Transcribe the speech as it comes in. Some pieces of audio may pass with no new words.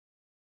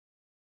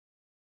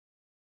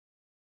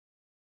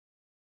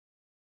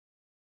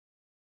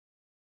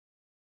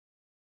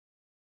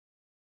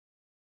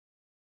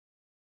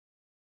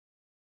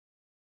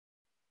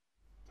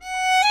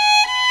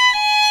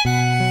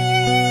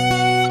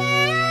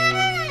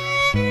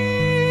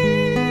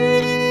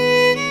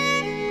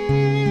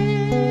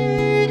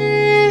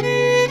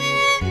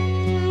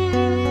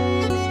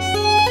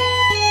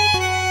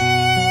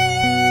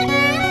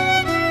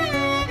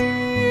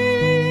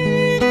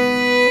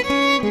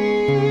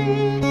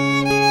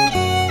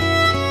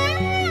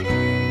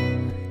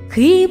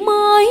Khi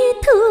mới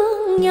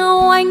thương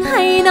nhau anh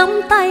hay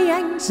nắm tay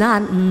anh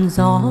dặn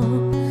dò,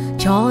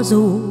 cho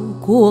dù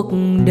cuộc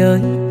đời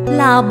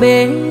là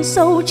bể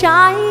sâu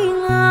trái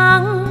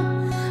ngang.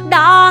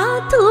 Đã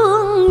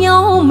thương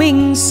nhau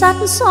mình sắt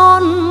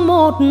son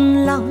một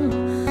lòng,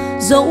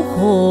 dẫu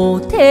khổ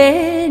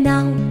thế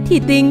nào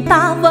thì tình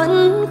ta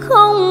vẫn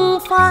không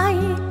phai.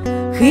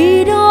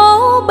 Khi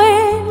đó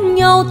bên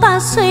nhau ta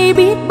xây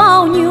biết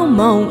bao nhiêu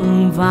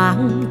mộng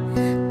vàng,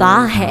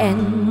 ta hẹn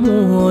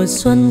mùa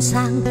xuân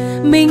sang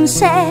mình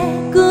sẽ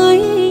cưới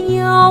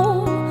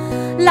nhau.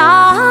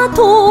 Lá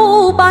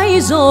thu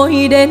bay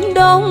rồi đến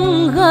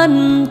đông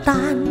gần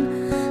tàn,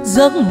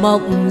 giấc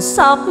mộng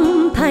sắp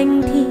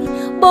thành thì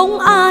bỗng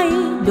ai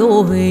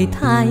đổi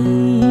thay.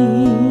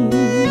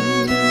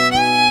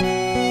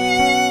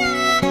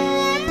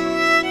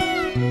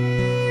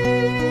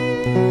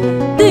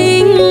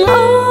 Tình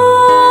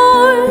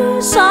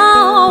ơi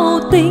sao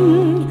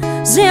tình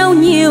gieo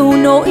nhiều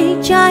nỗi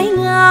trái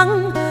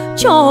ngang,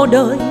 cho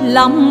đời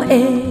lắm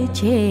ê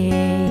chề.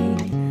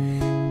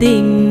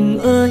 Tình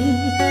ơi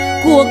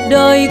cuộc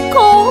đời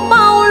có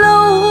bao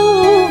lâu,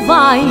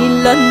 vài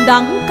lần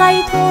đắng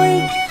cay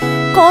thôi,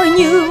 coi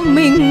như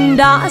mình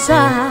đã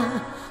già.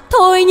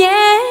 Thôi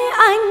nhé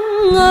anh,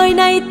 người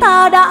này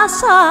ta đã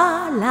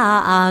xa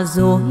lạ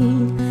rồi,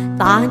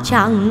 ta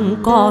chẳng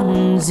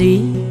còn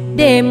gì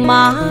để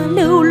mà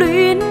lưu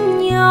luyến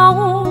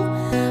nhau.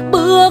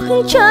 Bước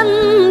chân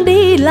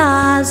đi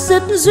là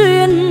dứt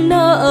duyên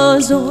nợ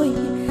rồi,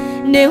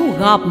 nếu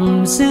gặp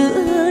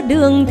giữa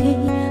đường thì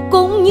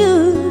cũng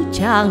như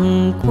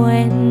chẳng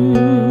quen.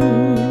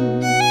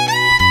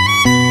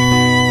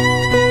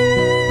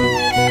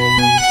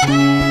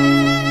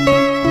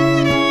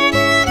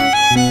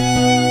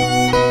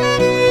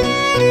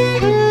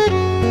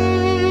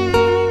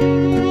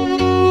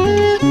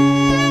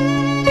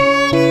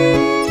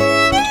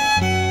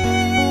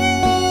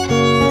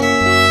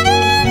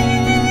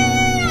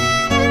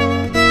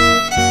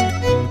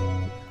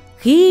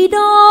 Khi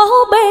đó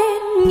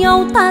bên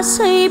nhau ta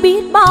xây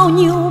biết bao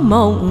nhiêu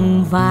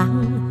mộng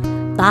vàng,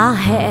 ta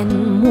hẹn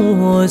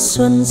mùa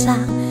xuân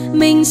sang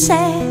mình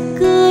sẽ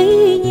cưới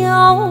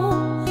nhau.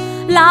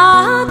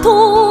 Lá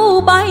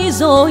thu bay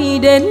rồi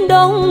đến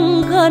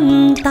đông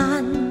gần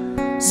tàn,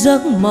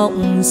 giấc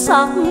mộng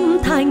sắp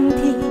thành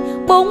thì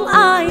bỗng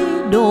ai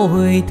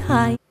đổi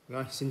thay.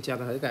 Rồi, xin chào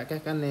tất cả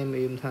các anh em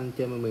yêu thanh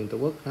trên miền Tổ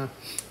quốc ha.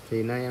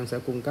 Thì nay em sẽ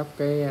cung cấp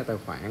cái tài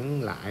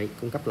khoản lại,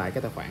 cung cấp lại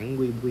cái tài khoản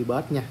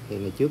Qobuz nha. Thì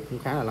ngày trước cũng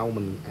khá là lâu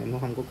em cũng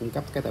không có cung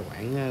cấp cái tài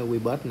khoản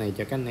Qobuz này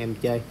cho các anh em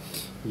chơi.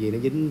 Vì nó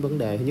dính vấn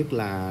đề thứ nhất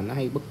là nó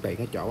hay bất tiện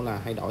ở chỗ là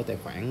hay đổi tài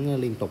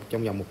khoản liên tục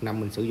trong vòng 1 năm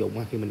mình sử dụng.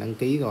 Khi mình đăng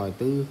ký rồi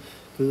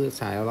cứ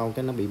xài lâu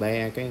cái nó bị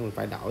be, cái mình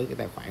phải đổi cái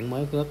tài khoản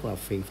mới, rất là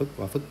phiền phức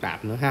và phức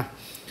tạp nữa ha.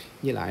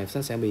 Với lại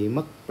nó sẽ bị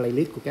mất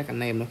playlist của các anh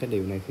em đó, cái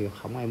điều này thì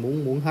không ai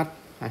muốn hết.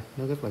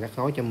 Nó rất là rắc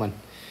rối cho mình.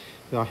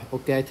 Rồi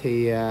ok,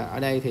 thì ở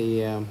đây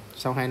thì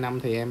sau 2 năm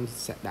thì em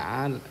sẽ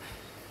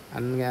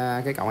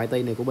cái cậu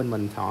IT này của bên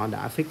mình họ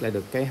đã fix lại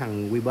được cái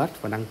thằng Qobuz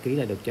và đăng ký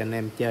lại được cho anh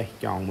em chơi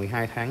tròn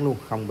 12 tháng luôn,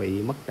 không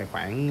bị mất tài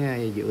khoản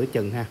giữa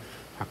chừng ha,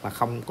 hoặc là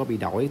không có bị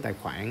đổi tài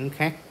khoản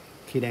khác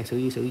khi đang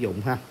sử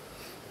dụng ha.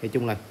 Thì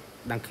chung là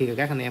khi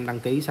các anh em đăng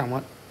ký xong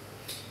á,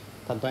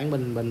 thanh toán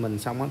bên mình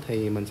xong á,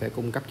 thì mình sẽ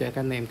cung cấp cho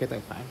các anh em cái tài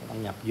khoản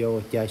đăng nhập vô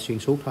chơi xuyên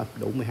suốt thôi,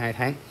 đủ 12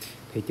 tháng.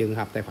 Thì trường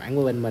hợp tài khoản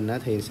của bên mình á,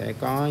 thì sẽ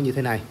có như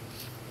thế này.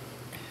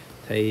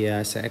 Thì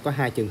sẽ có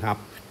 2 trường hợp.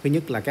 Thứ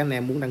nhất là các anh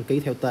em muốn đăng ký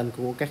theo tên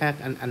của các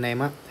anh em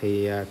á,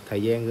 thì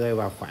thời gian rơi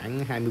vào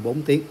khoảng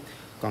 24 tiếng.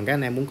 Còn các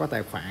anh em muốn có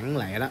tài khoản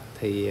lẻ đó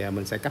thì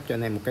mình sẽ cấp cho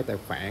anh em một cái tài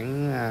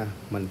khoản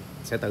mình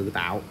sẽ tự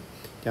tạo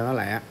cho nó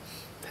lẻ.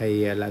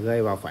 Thì là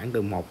rơi vào khoảng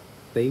từ 1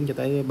 tiếng cho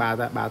tới 3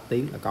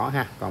 tiếng là có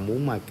ha. Còn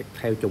muốn mà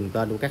theo trùng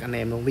tên của các anh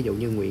em luôn, ví dụ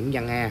như Nguyễn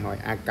Văn A hoặc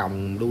A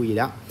Còng đuôi gì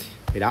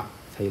đó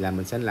thì là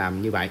mình sẽ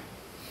làm như vậy.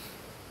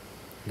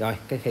 Rồi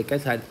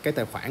cái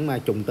tài khoản mà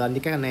trùng tên với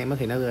các anh em đó,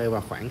 thì nó rơi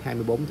vào khoảng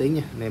 24 tiếng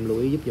nha, anh em lưu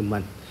ý giúp dùm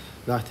mình.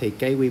 Rồi thì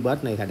cái Qobuz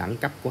này là đẳng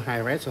cấp của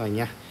Hi-Res rồi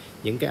nha.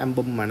 Những cái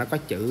album mà nó có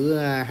chữ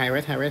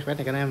Hi-Res này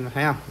các anh em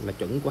thấy không, là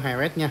chuẩn của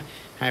Hi-Res nha.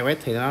 Hi-Res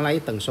thì nó lấy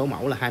tần số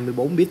mẫu là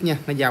 24 bit nha,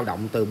 nó dao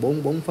động từ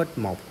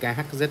 44,1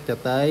 kHz cho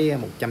tới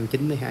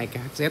 192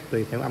 kHz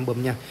tùy theo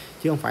album nha,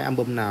 chứ không phải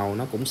album nào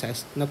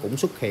nó cũng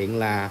xuất hiện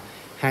là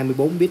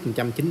 24 bit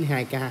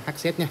 192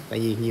 kHz nha. Tại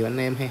vì nhiều anh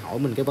em hay hỏi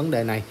mình cái vấn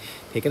đề này,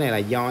 thì cái này là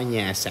do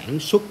nhà sản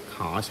xuất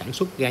họ sản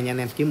xuất ra nha anh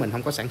em, chứ mình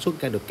không có sản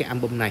xuất ra được cái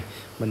album này.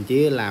 Mình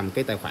chỉ làm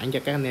cái tài khoản cho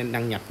các anh em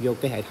đăng nhập vô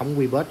cái hệ thống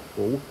Qobuz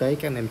của quốc tế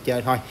các anh em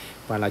chơi thôi.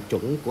 Và là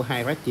chuẩn của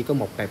Hi-Res chỉ có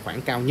một tài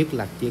khoản cao nhất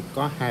là chỉ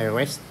có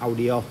Hi-Res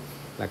Audio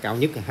là cao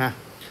nhất rồi ha.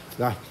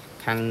 Rồi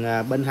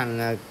bên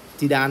thằng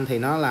Tidan thì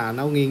nó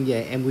nghiêng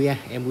về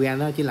MQA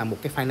nó chỉ là một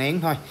cái file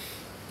nén thôi,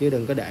 chứ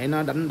đừng có để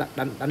nó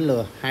đánh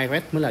lừa.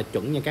 Hi-Res mới là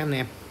chuẩn nha các anh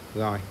em.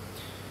 Rồi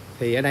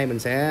thì ở đây mình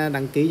sẽ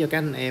đăng ký cho các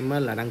anh em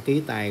là đăng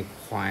ký tài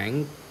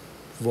khoản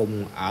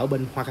vùng ở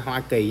bên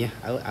Hoa Kỳ nha.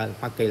 Ở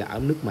Hoa Kỳ là ở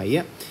nước Mỹ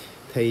á,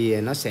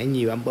 thì nó sẽ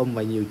nhiều album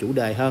và nhiều chủ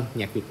đề hơn.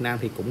 Nhạc Việt Nam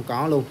thì cũng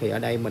có luôn, thì ở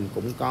đây mình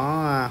cũng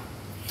có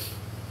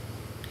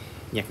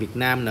nhạc Việt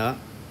Nam nữa.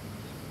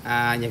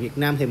 nhạc Việt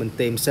Nam thì mình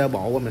tìm sơ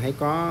bộ và mình thấy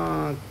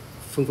có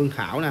Phương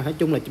Thảo nè. Nói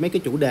chung là mấy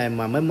cái chủ đề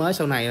mà mới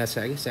sau này là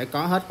sẽ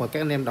có hết, mà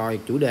các anh em đòi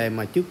chủ đề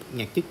mà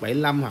nhạc trước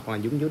 75 hoặc là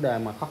những chủ đề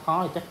mà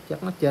khó thì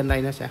chắc nó trên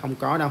đây nó sẽ không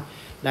có đâu.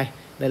 Đây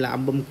là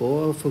album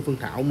của Phương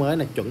Thảo mới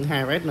là chuẩn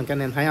 2Hz là các anh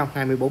em thấy không,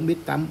 24 bit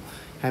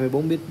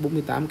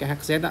 48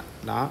 kHz đó.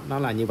 Đó, nó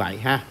là như vậy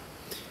ha.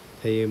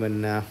 Thì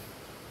mình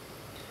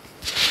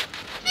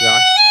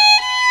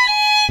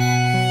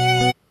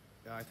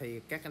rồi thì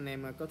các anh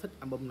em có thích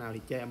album nào thì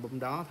chơi album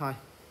đó thôi,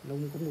 nó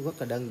cũng rất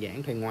là đơn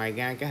giản. Thì ngoài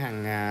ra cái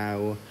hàng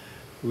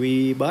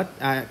Qobuz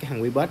cái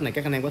hàng Qobuz này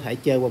các anh em có thể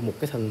chơi qua một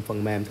cái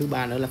phần mềm thứ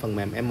ba nữa là phần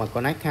mềm M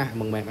Connect ha.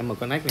 Phần mềm M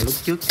Connect này lúc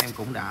trước em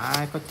cũng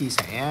đã có chia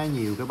sẻ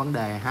nhiều cái vấn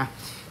đề ha.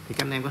 Thì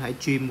các anh em có thể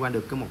stream qua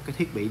được một cái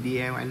thiết bị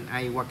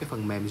DLNA qua cái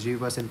phần mềm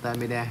Qobuz Center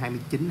Media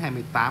 29,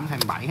 28,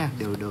 27 ha,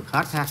 đều được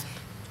hết ha.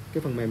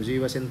 Cái phần mềm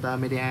Qobuz Center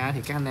Media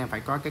thì các anh em phải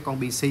có cái con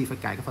PC, phải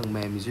cài cái phần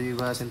mềm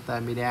Qobuz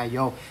Center Media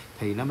vô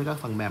thì nó mới có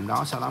phần mềm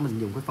đó. Sau đó mình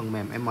dùng cái phần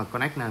mềm M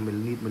Connect này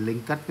mình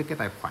liên kết với cái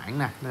tài khoản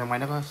nè, trong đây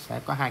nó sẽ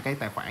có hai cái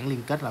tài khoản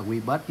liên kết là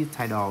Qobuz với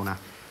Tidal nè.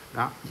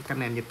 Đó, các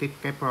anh em như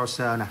cái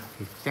browser nè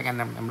thì các anh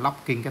em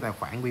login cái tài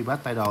khoản Qobuz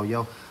Tidal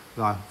vô,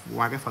 rồi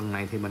qua cái phần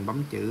này thì mình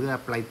bấm chữ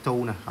Play to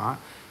nè, đó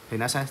thì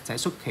nó sẽ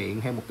xuất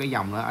hiện thêm một cái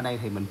dòng nữa. Ở đây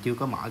thì mình chưa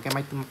có mở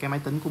cái máy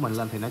tính của mình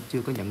lên thì nó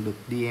chưa có nhận được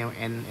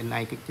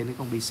DLNA trên cái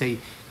con PC.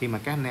 Khi mà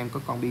các anh em có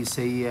con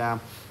PC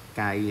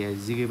cài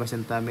Qobuz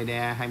Center Media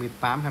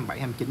 28, 27,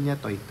 29 nhé,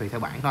 tùy theo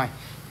bản thôi,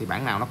 thì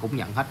bản nào nó cũng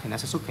nhận hết thì nó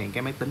sẽ xuất hiện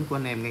cái máy tính của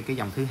anh em ngay cái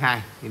dòng thứ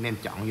hai, thì anh em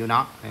chọn vô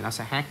nó thì nó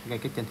sẽ hát ngay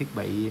cái trên thiết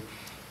bị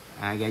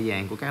gà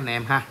vàng của các anh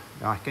em ha.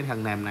 Rồi cái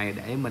phần mềm này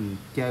để mình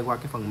chơi qua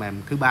cái phần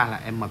mềm thứ ba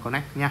là M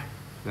Connect nha.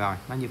 Rồi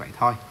nó như vậy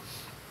thôi.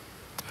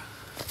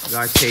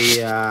 Rồi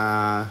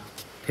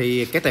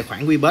thì cái tài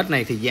khoản Qobuz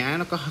này thì giá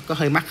nó có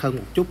hơi mắc hơn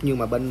một chút, nhưng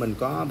mà bên mình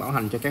có bảo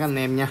hành cho các anh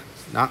em nha.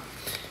 Đó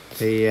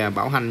thì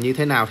bảo hành như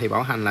thế nào thì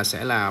bảo hành là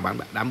sẽ là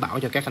đảm bảo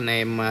cho các anh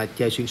em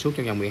chơi xuyên suốt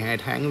trong vòng 12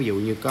 tháng. Ví dụ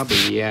như có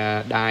bị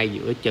đai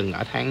giữa chừng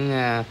ở tháng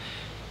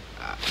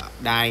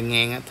đai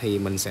ngang thì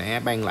mình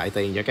sẽ ban lại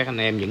tiền cho các anh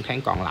em những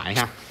tháng còn lại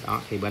ha.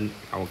 Đó thì bên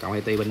cậu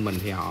IT bên mình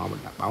thì họ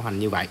bảo hành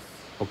như vậy.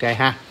 Ok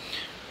ha.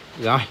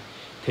 Rồi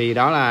thì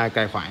đó là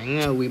tài khoản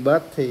Qobuz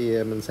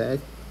thì mình sẽ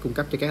cung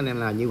cấp cho các anh em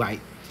là như vậy.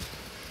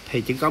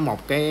 Thì chỉ có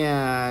một cái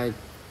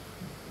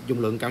dung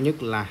lượng cao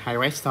nhất là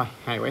 2Hz thôi,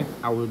 2Hz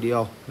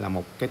audio là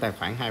một cái tài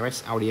khoản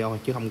 2Hz audio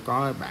chứ không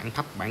có bản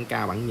thấp, bản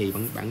cao, bản nhì,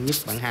 bản nhất,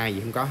 bản hai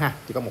gì không có ha.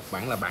 Chỉ có một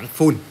bản là bản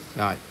full.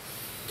 Rồi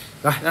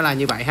đó là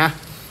như vậy ha.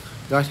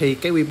 Rồi thì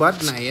cái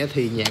Qobuz này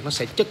thì nhạc nó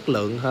sẽ chất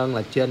lượng hơn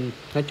là trên.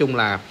 Nói chung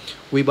là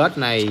Qobuz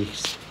này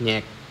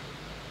nhạc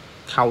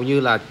hầu như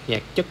là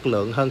nhạc chất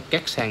lượng hơn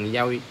các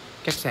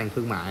sàn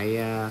thương mại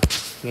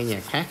nghe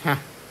nhạc khác ha.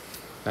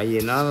 Tại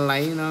vì nó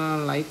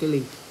lấy cái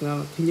liên,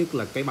 thứ nhất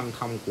là cái băng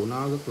thông của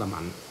nó rất là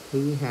mạnh,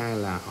 thứ hai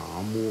là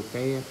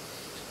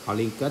họ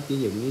liên kết với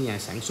những nhà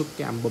sản xuất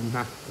cái album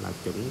ha, là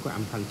chuẩn có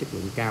âm thanh chất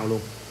lượng cao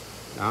luôn.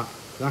 Đó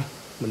rồi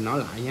mình nói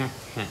lại nha.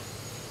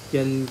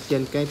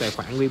 Trên cái tài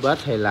khoản Qobuz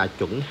thì là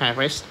chuẩn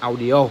 2Hz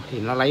audio thì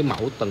nó lấy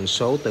mẫu tần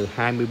số từ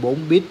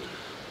 24 bit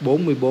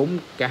 44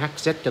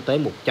 kHz cho tới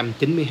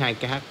 192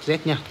 kHz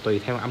nha,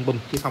 tùy theo album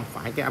chứ không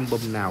phải cái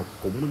album nào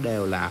cũng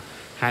đều là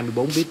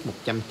 24 bit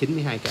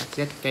 192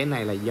 kHz. Cái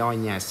này là do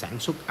nhà sản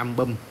xuất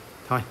album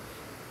thôi.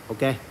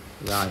 Ok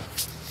rồi.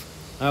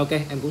 Ok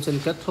em cũng xin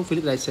kết thúc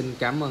clip đây. Xin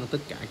cảm ơn tất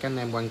cả các anh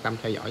em quan tâm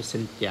theo dõi.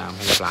 Xin chào và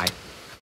hẹn gặp lại.